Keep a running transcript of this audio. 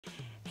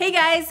Hey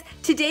guys,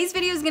 today's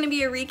video is going to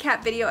be a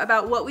recap video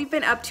about what we've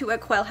been up to at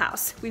Quale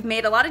House. We've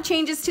made a lot of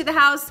changes to the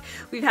house,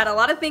 we've had a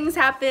lot of things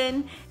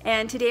happen,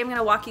 and today I'm going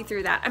to walk you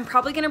through that. I'm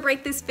probably going to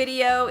break this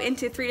video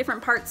into 3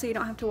 different parts so you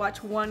don't have to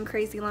watch one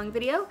crazy long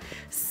video.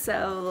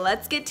 So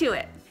let's get to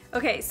it.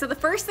 Okay, so the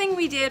first thing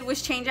we did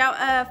was change out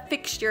a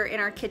fixture in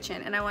our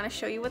kitchen, and I want to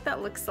show you what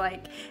that looks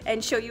like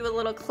and show you a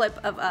little clip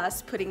of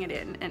us putting it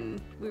in, and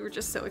we were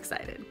just so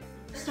excited.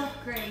 First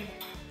upgrade.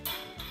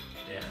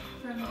 Yeah.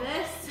 From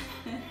this.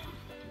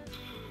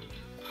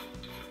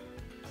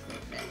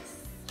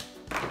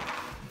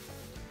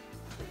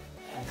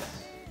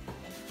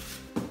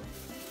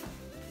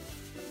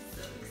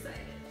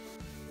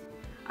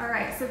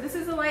 Alright, so this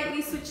is the light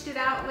we switched it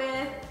out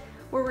with.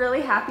 We're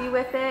really happy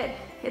with it.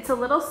 It's a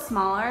little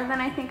smaller than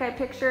I think I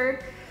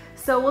pictured.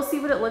 So we'll see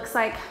what it looks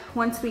like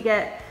once we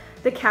get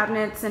the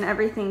cabinets and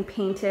everything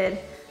painted.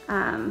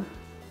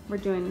 We're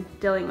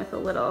dealing with a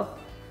little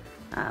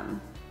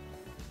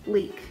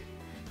leak.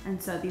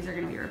 And so these are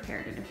gonna be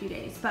repaired in a few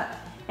days. But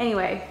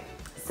anyway,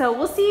 so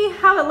we'll see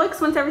how it looks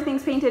once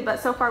everything's painted, but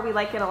so far we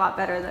like it a lot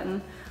better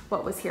than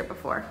what was here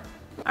before.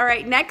 All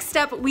right, next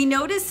up, we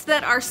noticed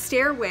that our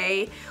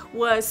stairway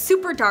was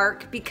super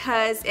dark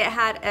because it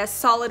had a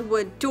solid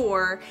wood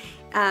door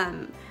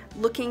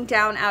looking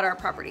down at our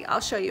property.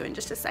 I'll show you in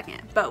just a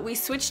second, but we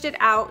switched it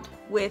out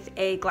with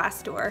a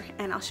glass door,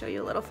 and I'll show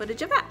you a little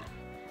footage of that.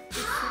 We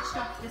switched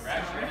off this door.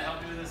 Rex, you gonna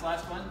help me with this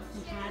last one?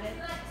 We added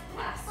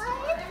glass door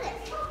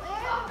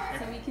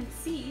so we can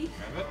see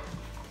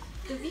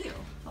the view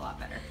a lot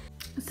better.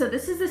 So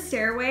this is the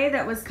stairway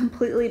that was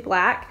completely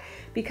black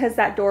because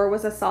that door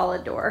was a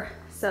solid door.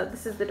 So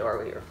this is the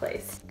door we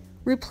replaced.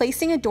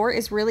 Replacing a door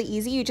is really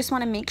easy. You just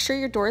want to make sure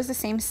your door is the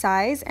same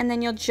size, and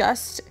then you'll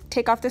just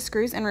take off the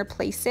screws and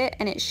replace it,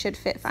 and it should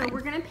fit fine. So we're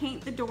gonna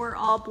paint the door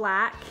all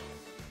black.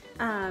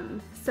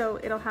 So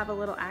it'll have a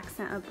little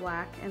accent of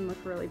black and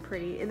look really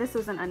pretty. And this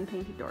was an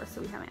unpainted door,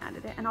 so we haven't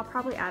added it. And I'll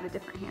probably add a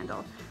different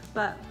handle.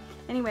 But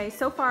anyway,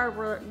 so far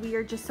we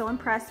are just so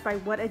impressed by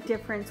what a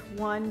difference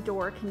one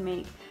door can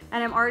make.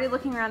 And I'm already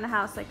looking around the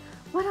house like,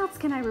 what else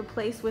can I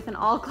replace with an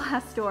all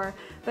glass door?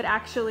 But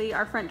actually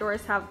our front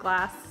doors have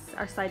glass,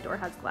 our side door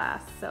has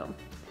glass, so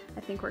I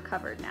think we're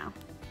covered now.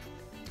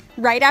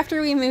 Right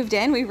after we moved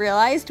in, we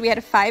realized we had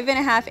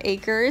 5.5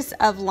 acres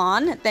of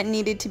lawn that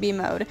needed to be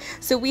mowed.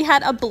 So we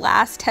had a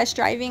blast test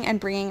driving and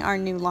bringing our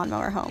new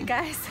lawnmower home.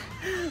 Guys,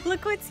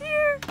 look what's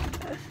here.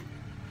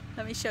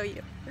 Let me show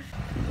you.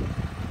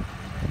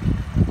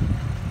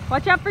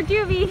 Watch out for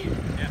Juvie.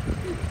 Yeah.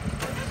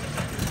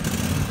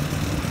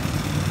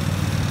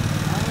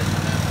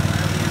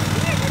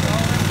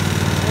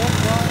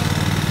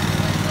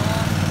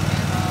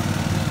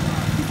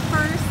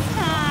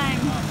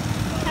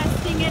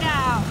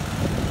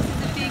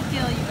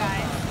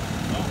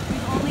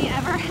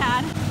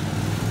 Had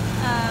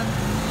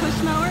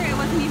push mower. It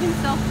wasn't even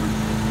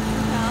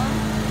self-propelled,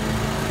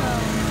 so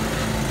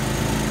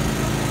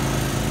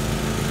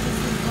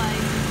this is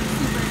like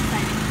super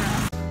exciting for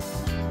us.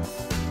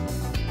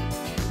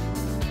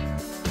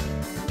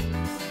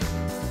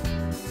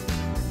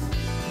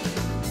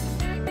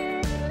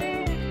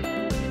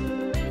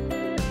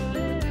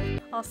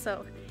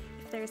 Also,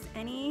 if there's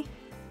any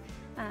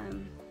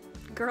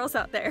girls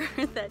out there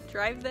that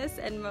drive this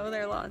and mow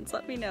their lawns,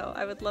 let me know.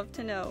 I would love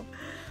to know.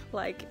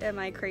 Like, am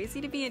I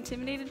crazy to be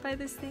intimidated by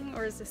this thing,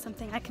 or is this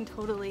something I can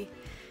totally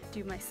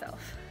do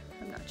myself?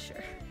 I'm not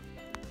sure.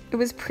 It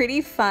was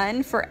pretty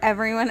fun for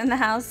everyone in the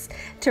house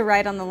to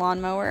ride on the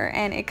lawnmower,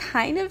 and it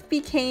kind of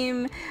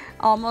became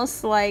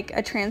almost like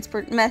a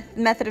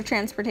method of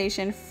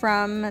transportation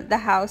from the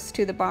house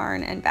to the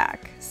barn and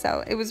back.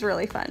 So it was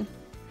really fun.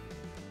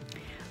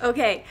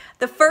 Okay,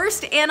 the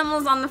first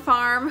animals on the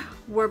farm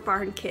were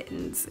barn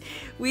kittens.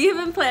 We have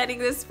been planning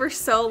this for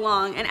so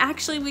long, and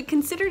actually we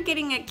considered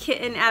getting a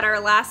kitten at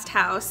our last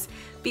house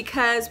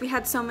because we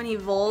had so many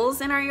voles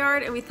in our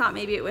yard and we thought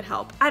maybe it would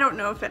help. I don't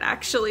know if it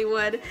actually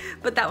would,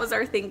 but that was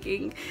our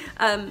thinking.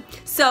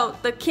 So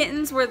the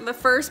kittens were the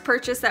first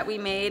purchase that we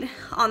made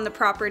on the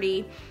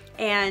property,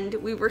 and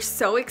we were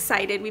so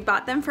excited. We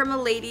bought them from a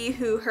lady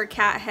who her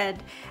cat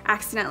had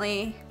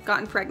accidentally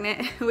gotten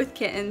pregnant with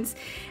kittens,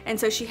 and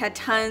so she had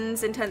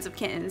tons and tons of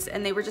kittens,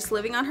 and they were just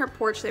living on her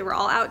porch. They were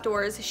all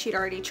outdoors. She'd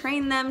already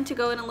trained them to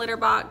go in a litter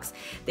box.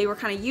 They were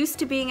kind of used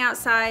to being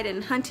outside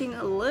and hunting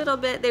a little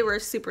bit. They were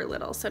super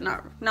little, so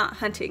not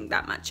hunting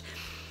that much.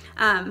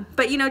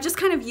 But you know, just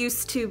kind of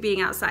used to being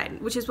outside,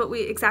 which is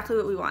exactly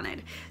what we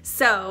wanted.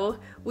 So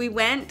we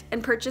went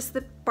and purchased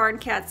the barn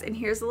cats, and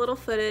here's a little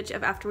footage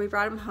of after we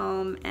brought them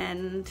home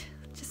and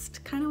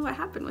just kind of what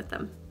happened with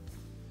them.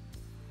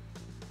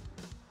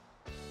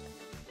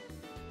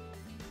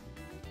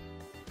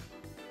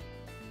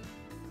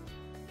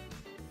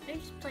 They're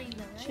just playing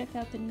them, right? Check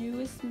out the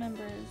newest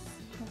members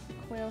of the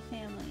Quale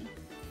family.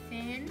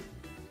 Finn,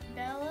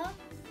 Bella,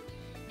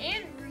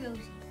 and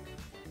Rosie.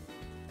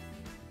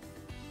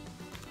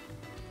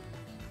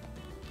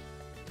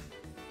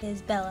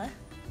 Is Bella,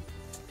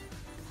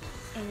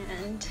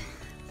 and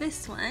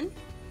this one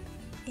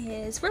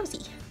is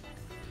Rosie.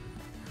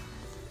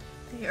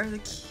 They They are the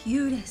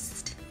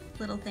cutest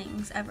little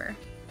things ever.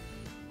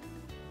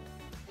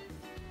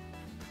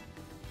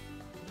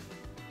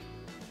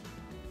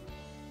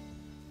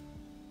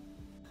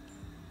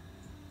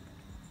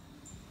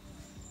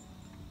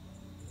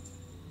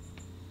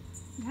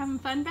 You having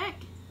fun, Beck?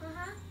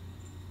 Uh-huh.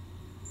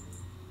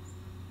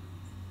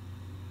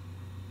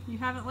 You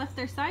haven't left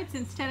their side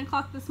since 10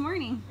 o'clock this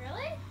morning.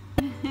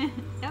 Really?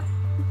 Yep.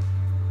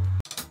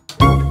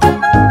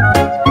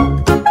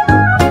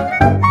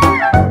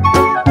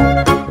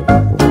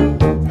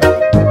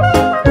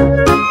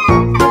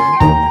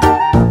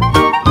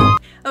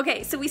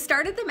 Okay, so we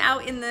started them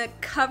out in the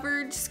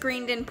covered,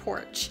 screened-in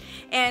porch,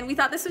 and we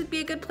thought this would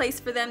be a good place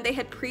for them. They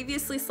had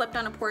previously slept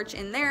on a porch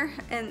in their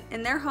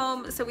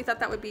home, so we thought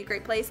that would be a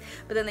great place,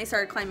 but then they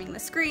started climbing the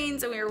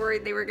screens, and we were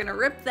worried they were gonna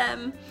rip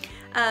them.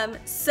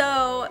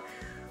 So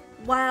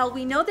while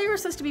we know they were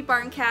supposed to be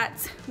barn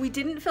cats, we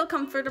didn't feel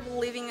comfortable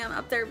leaving them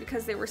up there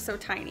because they were so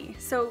tiny.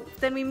 So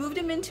then we moved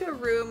them into a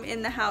room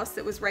in the house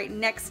that was right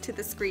next to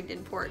the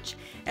screened-in porch,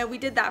 and we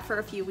did that for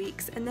a few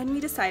weeks, and then we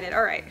decided,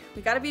 all right,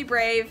 we gotta be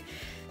brave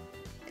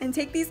and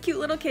take these cute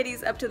little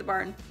kitties up to the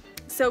barn.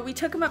 So we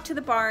took them up to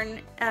the barn.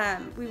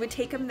 We would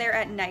take them there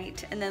at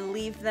night and then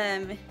leave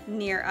them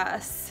near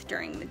us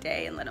during the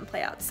day and let them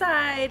play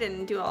outside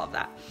and do all of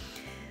that.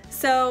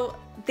 So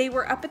they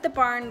were up at the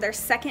barn their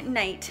second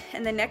night,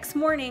 and the next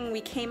morning we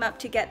came up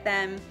to get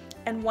them,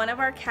 and one of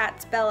our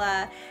cats,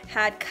 Bella,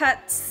 had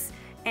cuts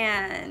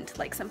and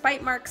like some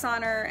bite marks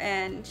on her,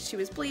 and she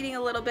was bleeding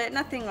a little bit.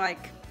 Nothing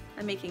like,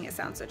 I'm making it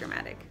sound so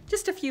dramatic,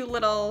 just a few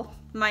little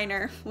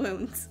minor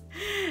wounds.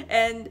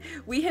 And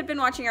we had been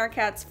watching our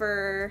cats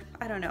for,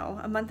 I don't know,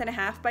 a month and a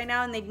half by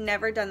now, and they'd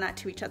never done that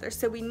to each other.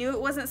 So we knew it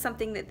wasn't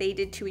something that they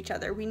did to each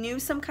other. We knew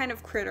some kind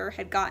of critter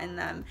had gotten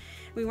them.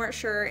 We weren't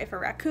sure if a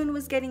raccoon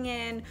was getting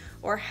in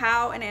or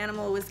how an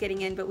animal was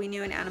getting in, but we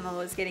knew an animal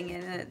was getting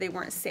in and that they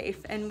weren't safe.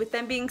 And with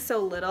them being so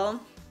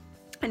little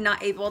and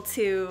not able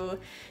to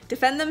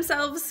defend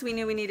themselves, we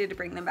knew we needed to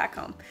bring them back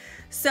home.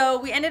 So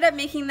we ended up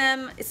making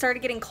them, it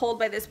started getting cold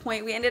by this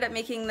point, we ended up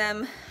making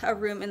them a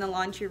room in the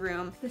laundry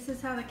room. This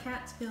is how the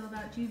cats feel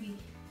about Juvie.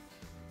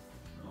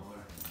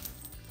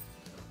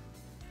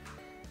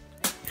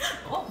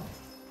 Oh.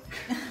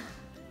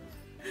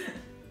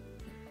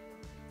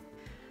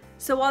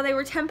 So while they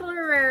were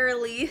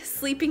temporarily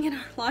sleeping in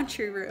our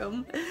laundry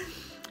room,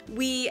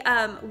 we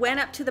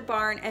went up to the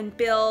barn, and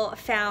Bill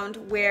found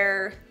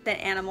where the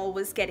animal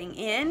was getting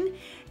in,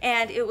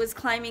 and it was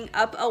climbing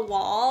up a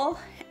wall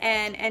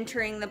and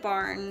entering the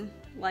barn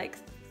like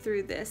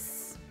through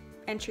this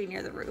entry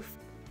near the roof.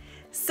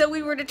 So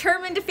we were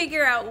determined to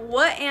figure out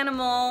what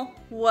animal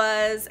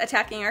was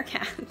attacking our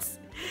cats.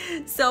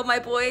 So my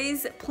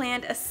boys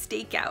planned a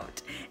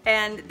stakeout,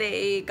 and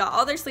they got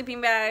all their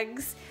sleeping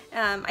bags.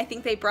 I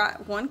think they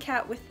brought one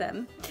cat with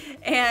them,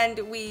 and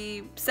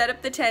we set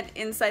up the tent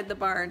inside the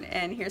barn,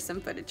 and here's some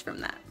footage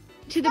from that.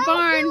 To the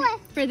barn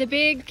for the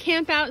big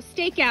camp out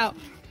stakeout.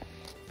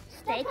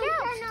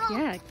 Stakeout?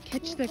 Yeah,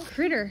 catch the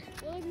critter.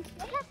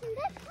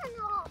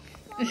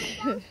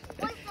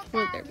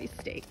 Will there be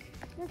steak?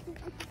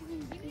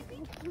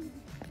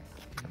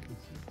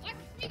 Here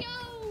we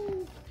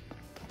go!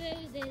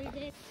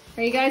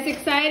 Are you guys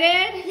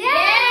excited?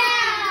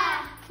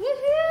 Yeah!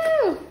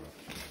 Woohoo!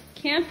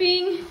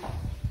 Camping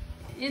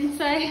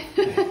inside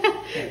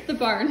the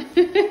barn.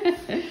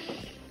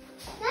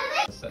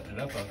 Setting it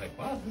up, I was like,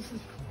 wow, this is cool.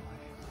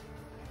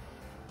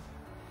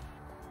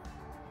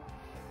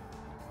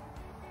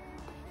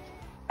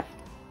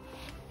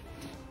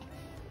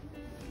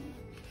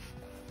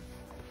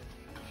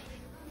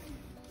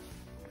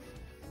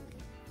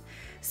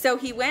 So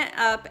he went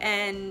up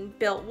and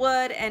built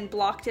wood and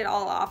blocked it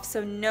all off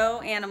so no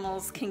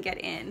animals can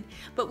get in.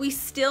 But we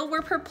still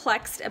were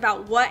perplexed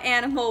about what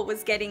animal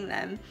was getting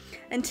them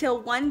until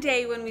one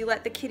day when we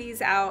let the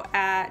kitties out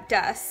at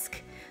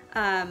dusk.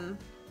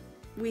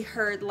 We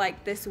heard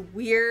like this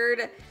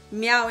weird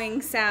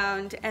meowing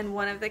sound, and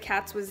one of the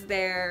cats was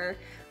there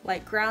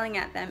like growling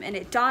at them, and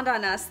it dawned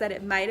on us that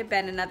it might have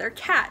been another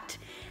cat.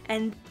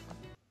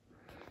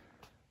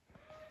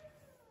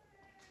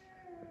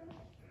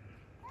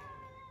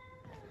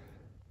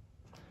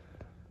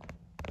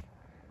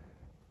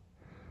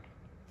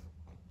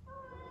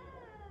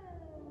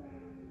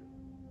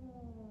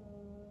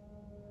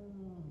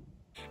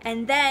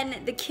 And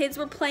then the kids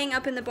were playing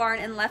up in the barn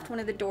and left one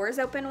of the doors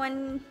open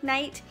one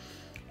night,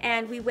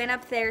 and we went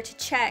up there to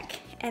check,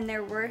 and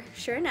there were,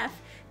 sure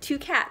enough, 2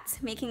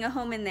 cats making a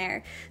home in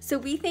there. So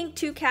we think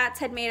 2 cats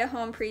had made a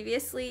home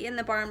previously in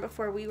the barn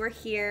before we were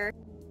here.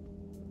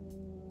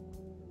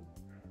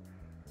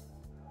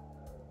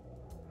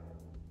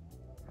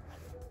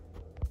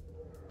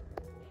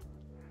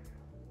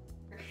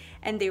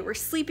 And they were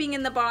sleeping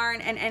in the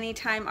barn, and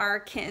anytime our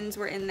kittens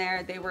were in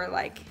there, they were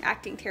like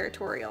acting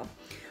territorial.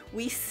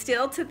 We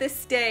still to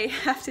this day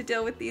have to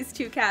deal with these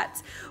 2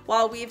 cats.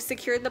 While we've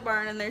secured the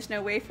barn and there's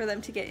no way for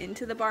them to get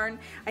into the barn,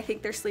 I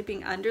think they're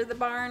sleeping under the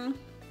barn.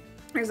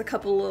 There's a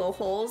couple little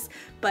holes,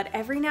 but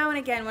every now and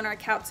again when our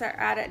cats are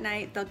out at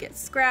night, they'll get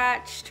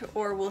scratched,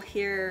 or we'll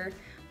hear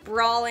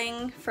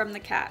brawling from the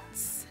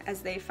cats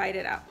as they fight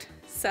it out.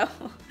 So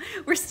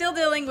we're still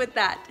dealing with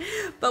that,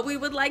 but we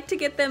would like to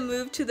get them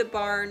moved to the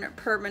barn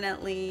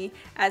permanently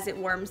as it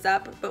warms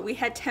up. But we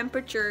had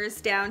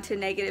temperatures down to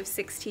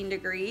 -16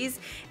 degrees,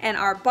 and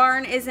our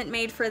barn isn't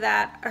made for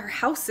that. Our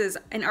houses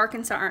in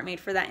Arkansas aren't made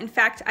for that. In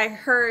fact, I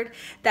heard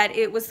that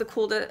it was the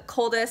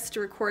coldest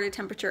recorded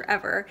temperature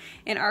ever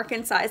in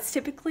Arkansas. It's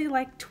typically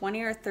like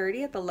 20 or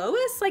 30 at the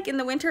lowest, like in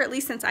the winter, at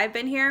least since I've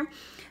been here.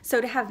 So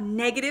to have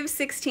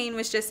 -16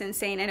 was just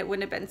insane, and it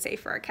wouldn't have been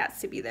safe for our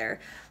cats to be there,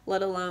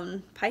 let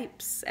alone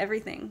pipes,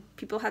 everything.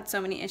 People had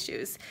so many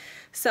issues.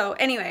 So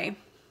anyway,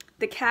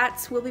 the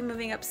cats will be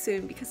moving up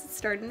soon because it's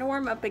starting to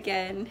warm up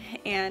again,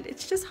 and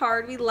it's just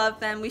hard. We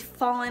love them. We've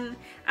fallen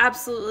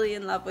absolutely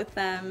in love with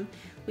them.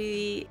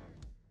 We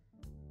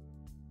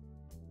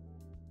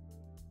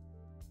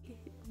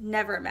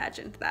never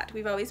imagined that.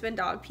 We've always been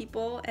dog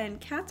people,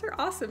 and cats are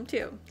awesome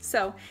too.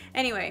 So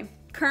anyway,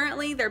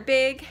 currently they're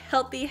big,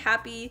 healthy,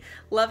 happy,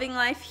 loving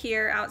life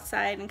here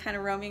outside and kind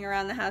of roaming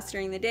around the house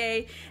during the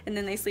day, and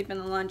then they sleep in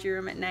the laundry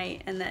room at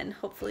night, and then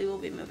hopefully we'll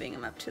be moving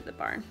them up to the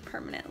barn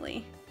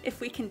permanently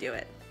if we can do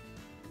it.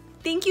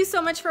 Thank you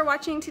so much for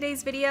watching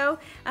today's video.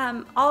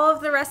 All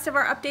of the rest of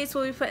our updates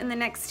will be put in the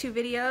next 2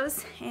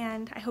 videos,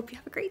 and I hope you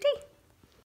have a great day.